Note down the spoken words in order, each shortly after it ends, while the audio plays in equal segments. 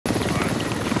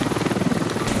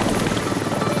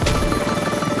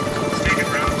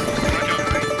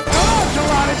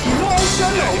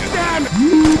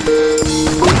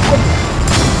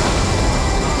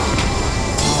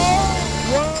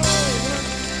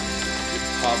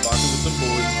boxing with the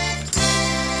boys.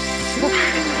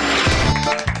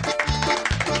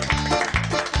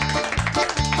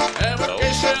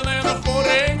 Vacation in the Fort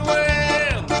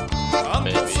England. I'm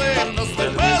the same as the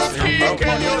best geek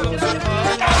and you're the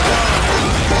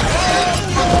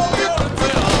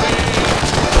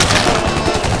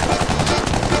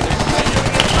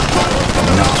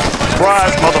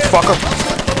Surprise, motherfucker!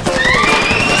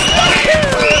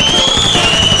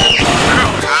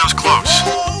 That was close.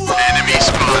 Enemy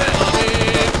spotted.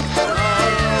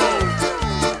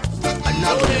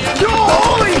 Yo,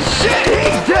 holy shit,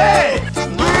 he's dead!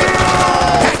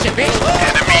 Catch it, bitch!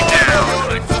 Enemy down.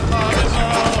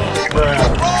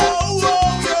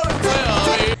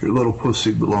 Your little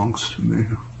pussy belongs to me.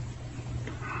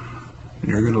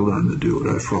 You're gonna learn to do what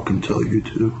I fucking tell you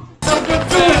to.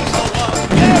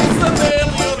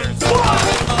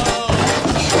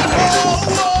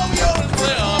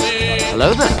 Hello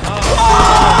there.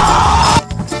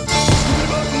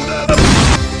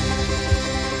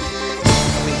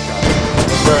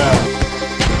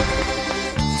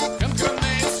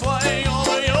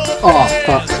 Oh,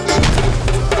 fuck.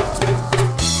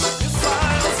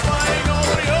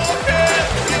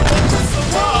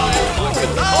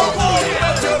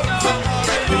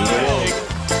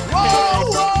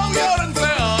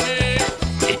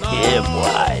 Yeah,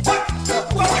 boy.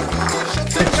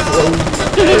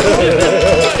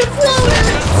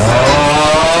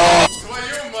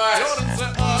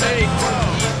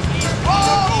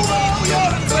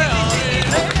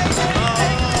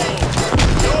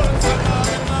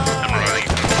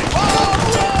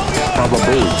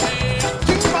 Probably.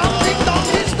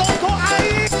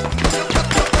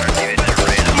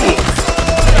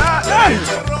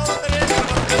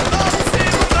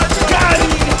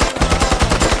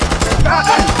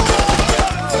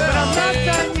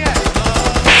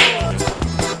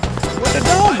 What the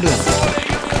dog doing?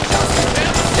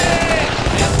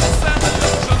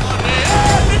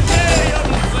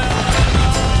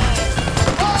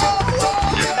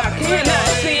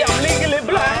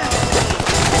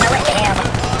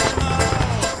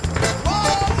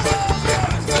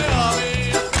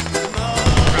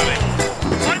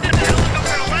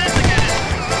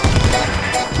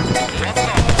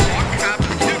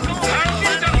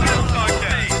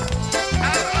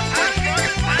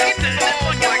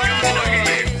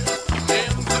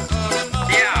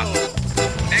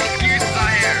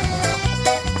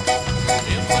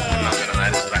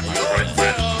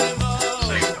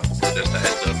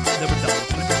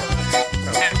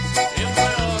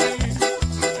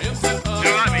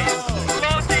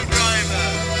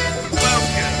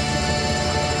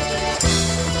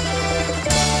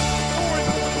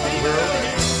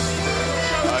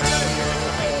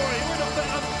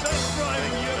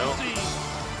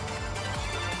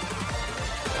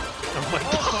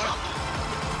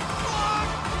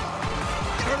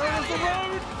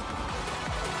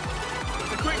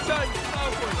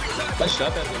 Let's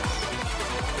shut that thing.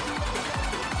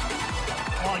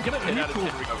 Oh, get it, Out of 10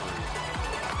 recovery.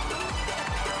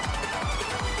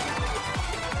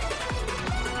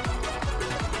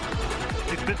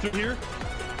 It's bit through here.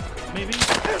 Maybe.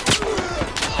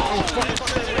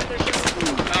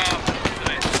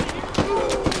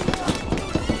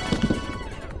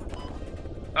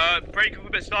 Break off a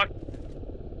bit, stock.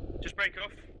 Just break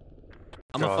off.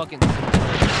 I'm a fucking.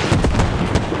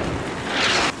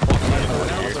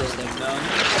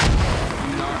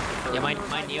 Yeah, my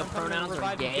neo pronouns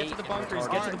are gay. Get to the bunkers.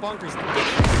 Get to the bunkers. Get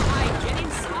inside. Get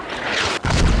inside.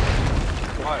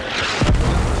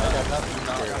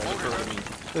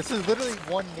 This is literally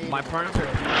one name. My pronouns are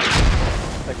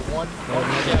like one.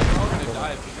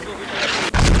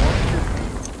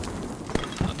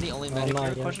 I'm the only medic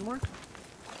here. Question mark?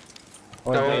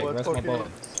 Oh, no, let's poke it up.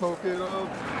 Poke it up.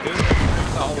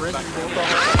 Oh, risen.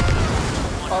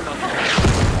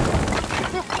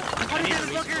 I need to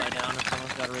reach fly down if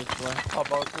someone's got a reach fly. How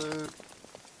about the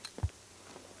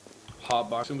Hot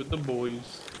boxing with the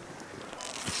boys.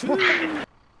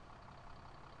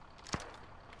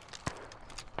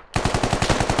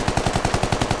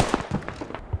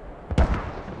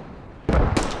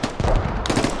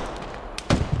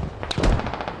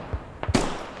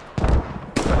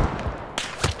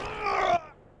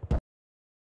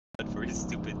 For his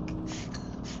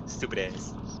stupid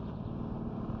ass.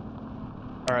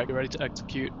 Alright, get ready to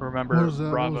execute. Remember,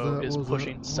 Bravo is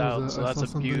pushing south, so that's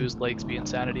Abused, Lakesby,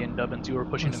 Insanity, and Dubbins. You are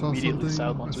pushing immediately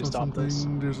south once we stop this.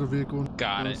 There's a vehicle.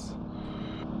 Got it.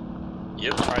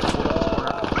 Yep. Alright, hold up this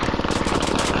corner.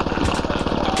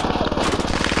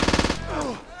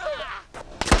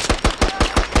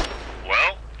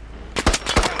 Well,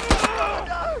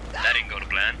 that didn't go to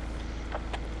plan.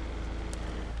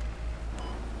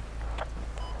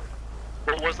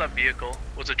 What was that vehicle?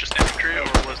 Was it just infantry, or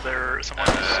was there someone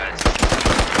else?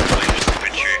 Just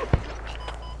infantry.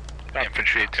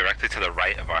 Infantry directly to the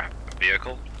right of our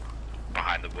vehicle,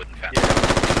 behind the wooden fence.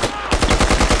 Yeah.